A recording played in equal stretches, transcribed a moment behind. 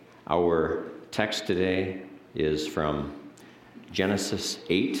Our text today is from Genesis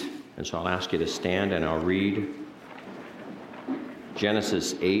 8, and so I'll ask you to stand and I'll read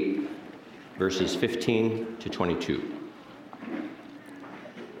Genesis 8, verses 15 to 22.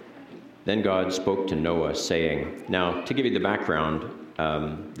 Then God spoke to Noah, saying, now, to give you the background,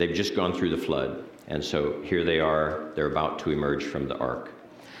 they've just gone through the flood, and so here they are, they're about to emerge from the ark.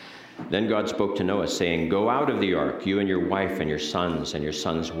 Then God spoke to Noah, saying, go out of the ark, you and your wife and your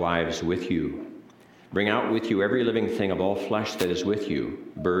sons' wives with you. Bring out with you every living thing of all flesh that is with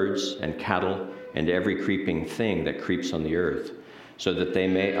you, birds and cattle, and every creeping thing that creeps on the earth, so that they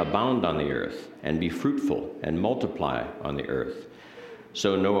may abound on the earth, and be fruitful, and multiply on the earth.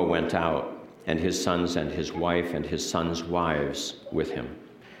 So Noah went out, and his sons and his wife and his sons' wives with him.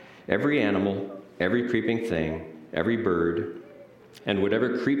 Every animal, every creeping thing, every bird, and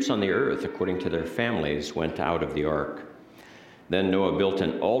whatever creeps on the earth according to their families went out of the ark. Then Noah built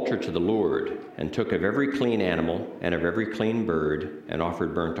an altar to the Lord, and took of every clean animal and of every clean bird, and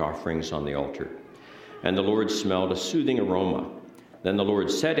offered burnt offerings on the altar. And the Lord smelled a soothing aroma. Then the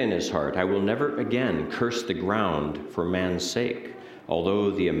Lord said in his heart, I will never again curse the ground for man's sake,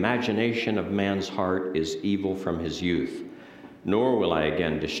 although the imagination of man's heart is evil from his youth. Nor will I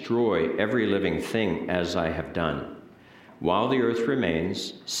again destroy every living thing as I have done. While the earth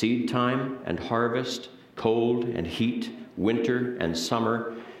remains, seed time and harvest, cold and heat, winter and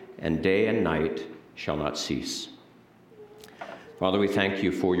summer, and day and night shall not cease. Father, we thank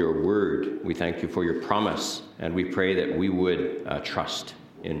you for your word. We thank you for your promise, and we pray that we would trust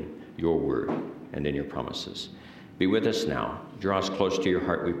in your word and in your promises. Be with us now. Draw us close to your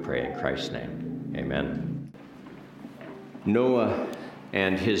heart, we pray, in Christ's name. Amen. Noah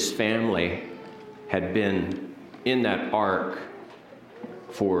and his family had been in that ark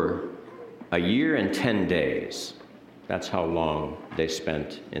for a year and 10 days. That's how long they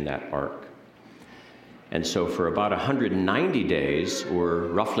spent in that ark. And so for about 190 days, or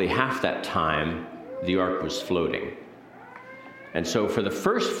roughly half that time, the ark was floating. And so for the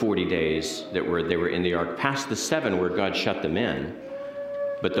first 40 days they were in the ark, past the 7 where God shut them in,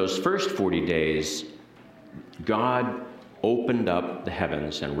 but those first 40 days, God opened up the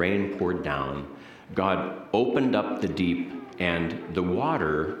heavens and rain poured down. God opened up the deep, and the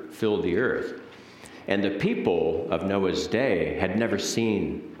water filled the earth. And the people of Noah's day had never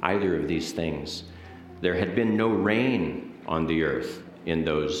seen either of these things. There had been no rain on the earth in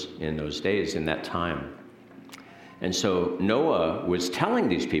those days, in that time. And so Noah was telling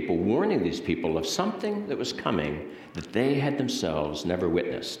these people, warning these people of something that was coming that they had themselves never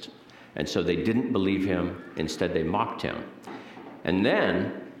witnessed. And so they didn't believe him. Instead, they mocked him. And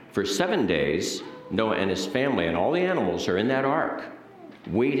then, for 7 days, Noah and his family and all the animals are in that ark,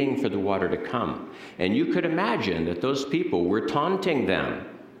 waiting for the water to come. And you could imagine that those people were taunting them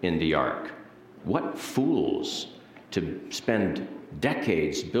in the ark. What fools to spend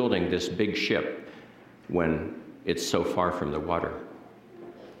decades building this big ship when it's so far from the water.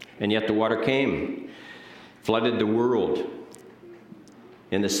 And yet the water came, flooded the world.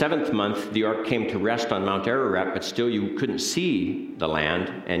 In the 7th month, the ark came to rest on Mount Ararat, but still you couldn't see the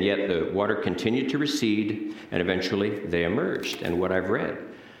land, and yet the water continued to recede, and eventually they emerged. And what I've read,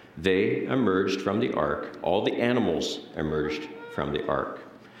 they emerged from the ark. All the animals emerged from the ark.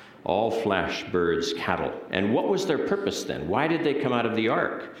 All flesh, birds, cattle. And what was their purpose then? Why did they come out of the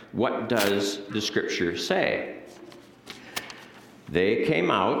ark? What does the scripture say? They came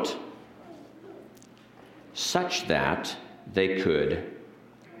out such that they could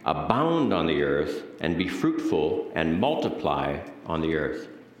abound on the earth and be fruitful and multiply on the earth.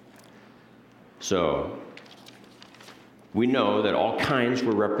 So, we know that all kinds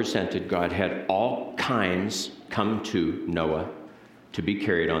were represented. God had all kinds come to Noah to be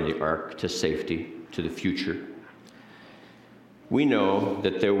carried on the ark to safety, to the future. We know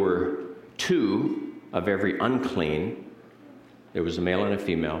that there were 2 of every unclean. There was a male and a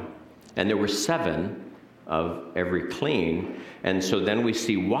female. And there were 7 of every clean. And so then we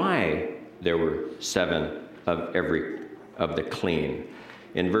see why there were 7 of the clean.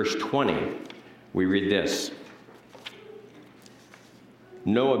 In verse 20, we read this.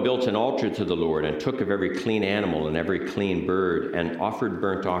 Noah built an altar to the Lord and took of every clean animal and every clean bird and offered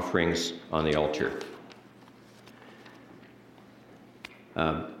burnt offerings on the altar.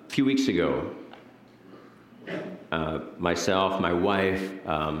 A few weeks ago, myself, my wife,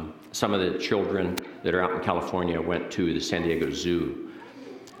 some of the children that are out in California went to the San Diego Zoo.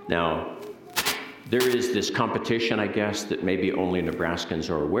 Now, there is this competition, I guess, that maybe only Nebraskans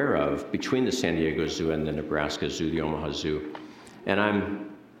are aware of between the San Diego Zoo and the Nebraska Zoo, the Omaha Zoo. And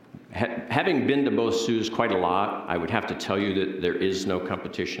I'm Having been to both zoos quite a lot, I would have to tell you that there is no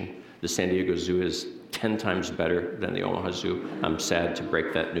competition. The San Diego Zoo is 10 times better than the Omaha Zoo. I'm sad to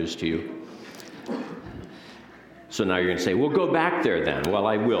break that news to you. So now you're going to say, well, go back there then. Well,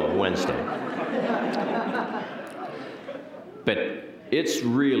 I will Wednesday. But it's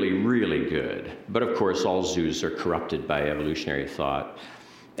really, really good. But of course, all zoos are corrupted by evolutionary thought.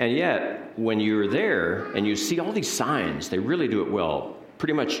 And yet, when you're there and you see all these signs, they really do it well.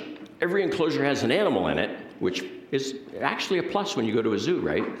 Pretty much every enclosure has an animal in it, which is actually a plus when you go to a zoo,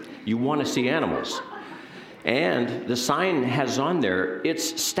 right? You want to see animals. And the sign has on there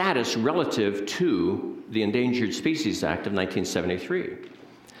its status relative to the Endangered Species Act of 1973.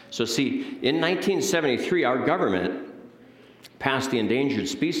 So see, in 1973, our government passed the Endangered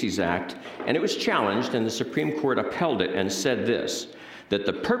Species Act, and it was challenged, and the Supreme Court upheld it and said this, that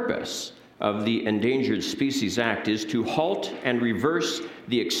the purpose of the Endangered Species Act is to halt and reverse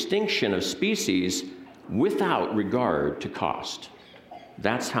the extinction of species without regard to cost.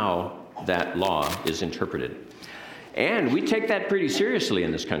 That's how that law is interpreted. And we take that pretty seriously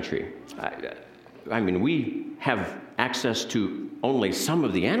in this country. I mean, we have access to only some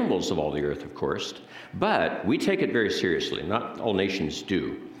of the animals of all the earth, of course, but we take it very seriously. Not all nations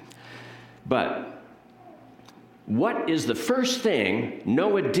do. But what is the first thing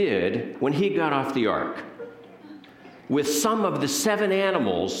Noah did when he got off the ark? With some of the 7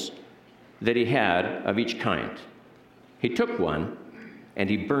 animals that he had of each kind. He took one and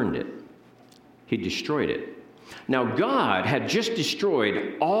he burned it. He destroyed it. Now, God had just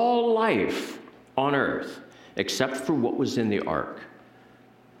destroyed all life on earth except for what was in the ark.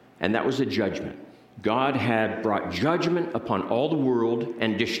 And that was a judgment. God had brought judgment upon all the world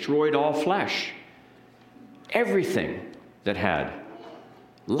and destroyed all flesh. Everything that had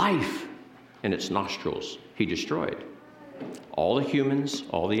life in its nostrils, he destroyed. All the humans,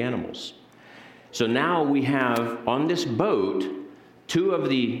 all the animals. So now we have on this boat 2 of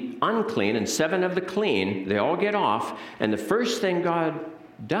the unclean and 7 of the clean. They all get off, and the first thing God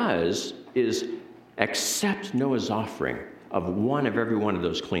does is accept Noah's offering of one of every one of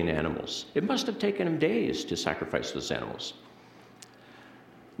those clean animals. It must have taken him days to sacrifice those animals.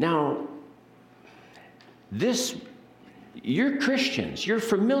 Now, you're Christians. You're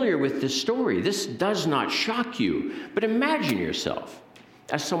familiar with this story. This does not shock you. But imagine yourself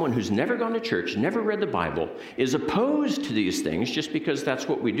as someone who's never gone to church, never read the Bible, is opposed to these things just because that's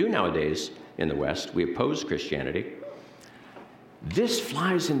what we do nowadays in the West. We oppose Christianity. This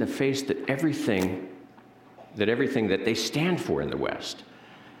flies in the face that everything that they stand for in the West.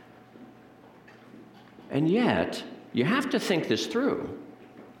 And yet, you have to think this through.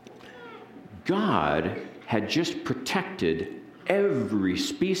 God had just protected every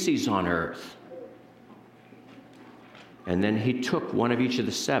species on earth. And then he took one of each of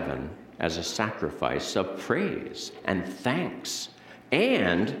the 7 as a sacrifice of praise and thanks.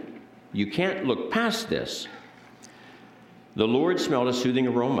 And you can't look past this. The Lord smelled a soothing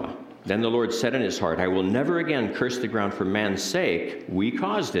aroma. Then the Lord said in his heart, I will never again curse the ground for man's sake. We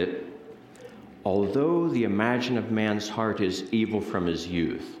caused it. Although the imagine of man's heart is evil from his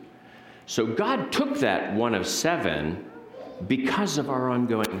youth. So God took that one of 7 because of our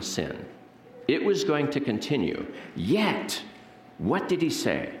ongoing sin. It was going to continue. Yet, what did he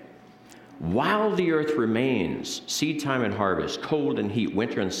say? While the earth remains, seed time and harvest, cold and heat,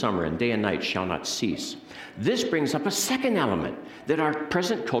 winter and summer, and day and night shall not cease. This brings up a second element that our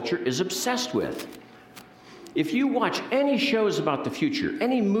present culture is obsessed with. If you watch any shows about the future,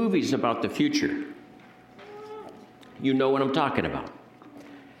 any movies about the future, you know what I'm talking about.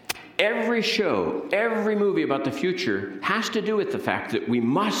 Every show, every movie about the future has to do with the fact that we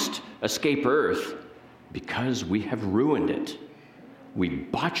must escape Earth because we have ruined it. We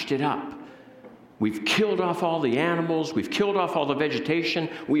botched it up. We've killed off all the animals. We've killed off all the vegetation.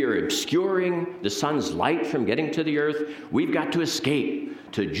 We are obscuring the sun's light from getting to the Earth. We've got to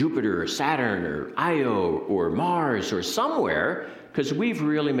escape to Jupiter or Saturn or Io or Mars or somewhere because we've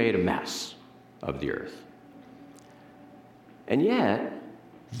really made a mess of the Earth. And yet,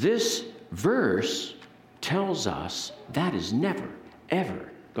 this verse tells us that is never,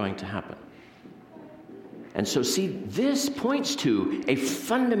 ever going to happen. And so, see, this points to a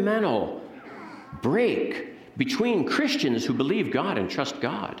fundamental break between Christians who believe God and trust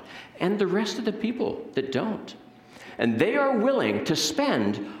God and the rest of the people that don't. And they are willing to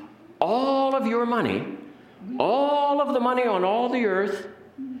spend all of your money, all of the money on all the earth,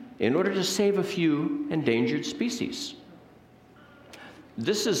 in order to save a few endangered species.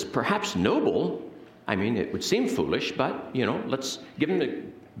 This is perhaps noble. I mean, it would seem foolish, but, let's give them the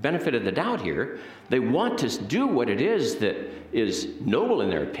benefit of the doubt here. They want to do what it is that is noble in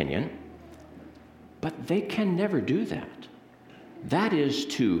their opinion, but they can never do that. That is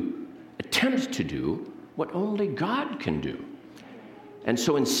to attempt to do what only God can do. And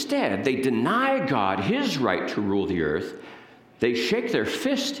so instead, they deny God his right to rule the earth. They shake their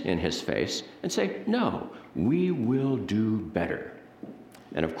fist in his face and say, no, we will do better.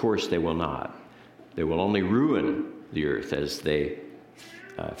 And of course, they will not. They will only ruin the earth as they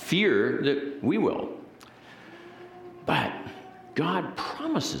fear that we will. But God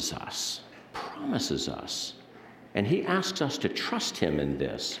promises us, and he asks us to trust him in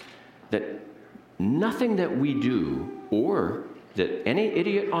this, that nothing that we do or that any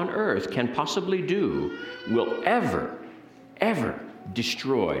idiot on earth can possibly do will ever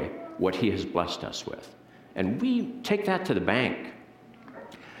destroy what he has blessed us with. And we take that to the bank.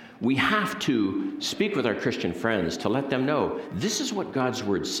 We have to speak with our Christian friends to let them know this is what God's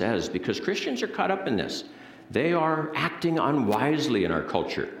word says, because Christians are caught up in this. They are acting unwisely in our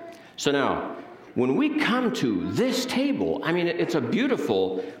culture. So now, when we come to this table, I mean, it's a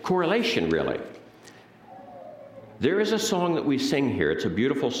beautiful correlation, really. There is a song that we sing here. It's a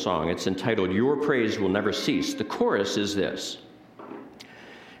beautiful song. It's entitled, Your Praise Will Never Cease. The chorus is this.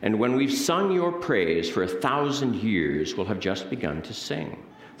 And when we've sung your praise for 1,000 years, we'll have just begun to sing.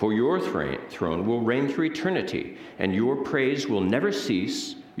 For your throne will reign through eternity, and your praise will never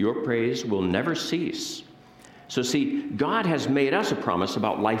cease. Your praise will never cease. So see, God has made us a promise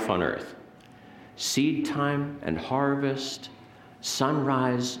about life on earth. Seed time and harvest,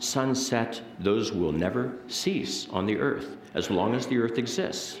 sunrise, sunset, those will never cease on the earth as long as the earth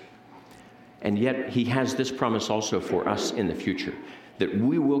exists. And yet he has this promise also for us in the future, that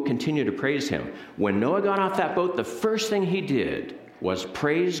we will continue to praise him. When Noah got off that boat, the first thing he did was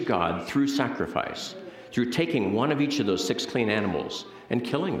praise God through sacrifice, through taking one of each of those 6 clean animals and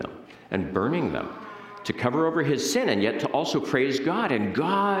killing them and burning them to cover over his sin, and yet to also praise God. And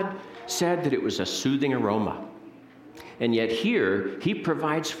God said that it was a soothing aroma. And yet here, he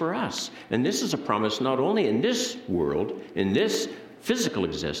provides for us. And this is a promise not only in this world, in this physical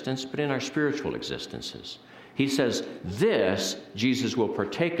existence, but in our spiritual existences. He says, this Jesus will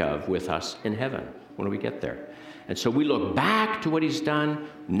partake of with us in heaven when we get there. And so we look back to what he's done,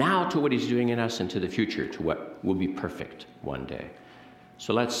 now to what he's doing in us, and to the future, to what will be perfect one day.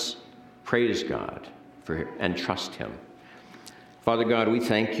 So let's praise God and trust him. Father God, we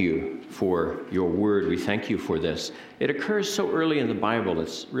thank you for your word. We thank you for this. It occurs so early in the Bible,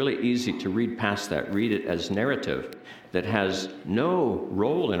 it's really easy to read past that, read it as narrative that has no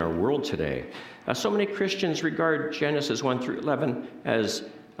role in our world today. So many Christians regard Genesis 1 through 11 as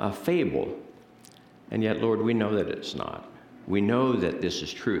a fable. And yet, Lord, we know that it's not. We know that this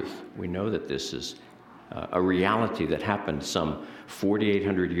is truth. We know that this is a reality that happened some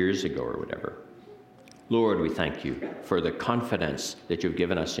 4,800 years ago or whatever. Lord, we thank you for the confidence that you've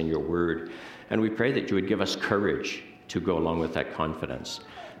given us in your word. And we pray that you would give us courage to go along with that confidence,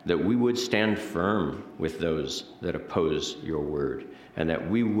 that we would stand firm with those that oppose your word, and that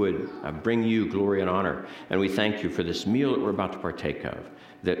we would bring you glory and honor. And we thank you for this meal that we're about to partake of,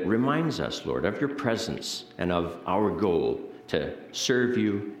 that reminds us, Lord, of your presence and of our goal to serve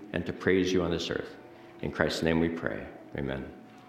you and to praise you on this earth. In Christ's name we pray. Amen.